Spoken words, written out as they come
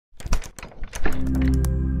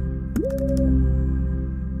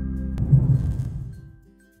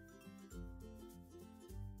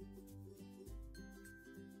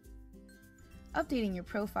Updating your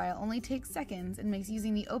profile only takes seconds and makes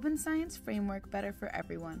using the Open Science framework better for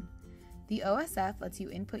everyone. The OSF lets you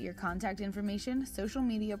input your contact information, social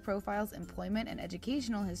media profiles, employment, and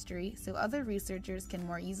educational history so other researchers can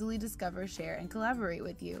more easily discover, share, and collaborate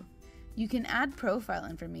with you. You can add profile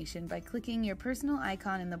information by clicking your personal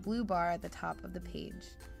icon in the blue bar at the top of the page.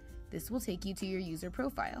 This will take you to your user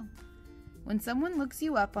profile. When someone looks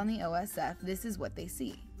you up on the OSF, this is what they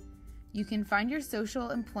see. You can find your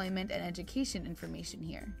social, employment, and education information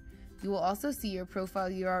here. You will also see your profile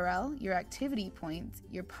URL, your activity points,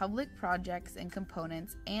 your public projects and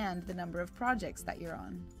components, and the number of projects that you're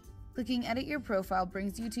on. Clicking Edit Your Profile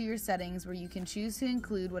brings you to your settings where you can choose to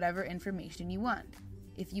include whatever information you want.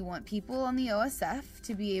 If you want people on the OSF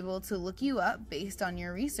to be able to look you up based on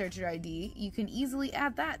your researcher ID, you can easily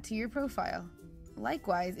add that to your profile.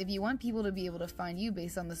 Likewise, if you want people to be able to find you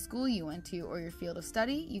based on the school you went to or your field of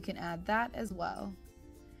study, you can add that as well.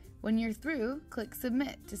 When you're through, click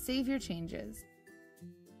Submit to save your changes.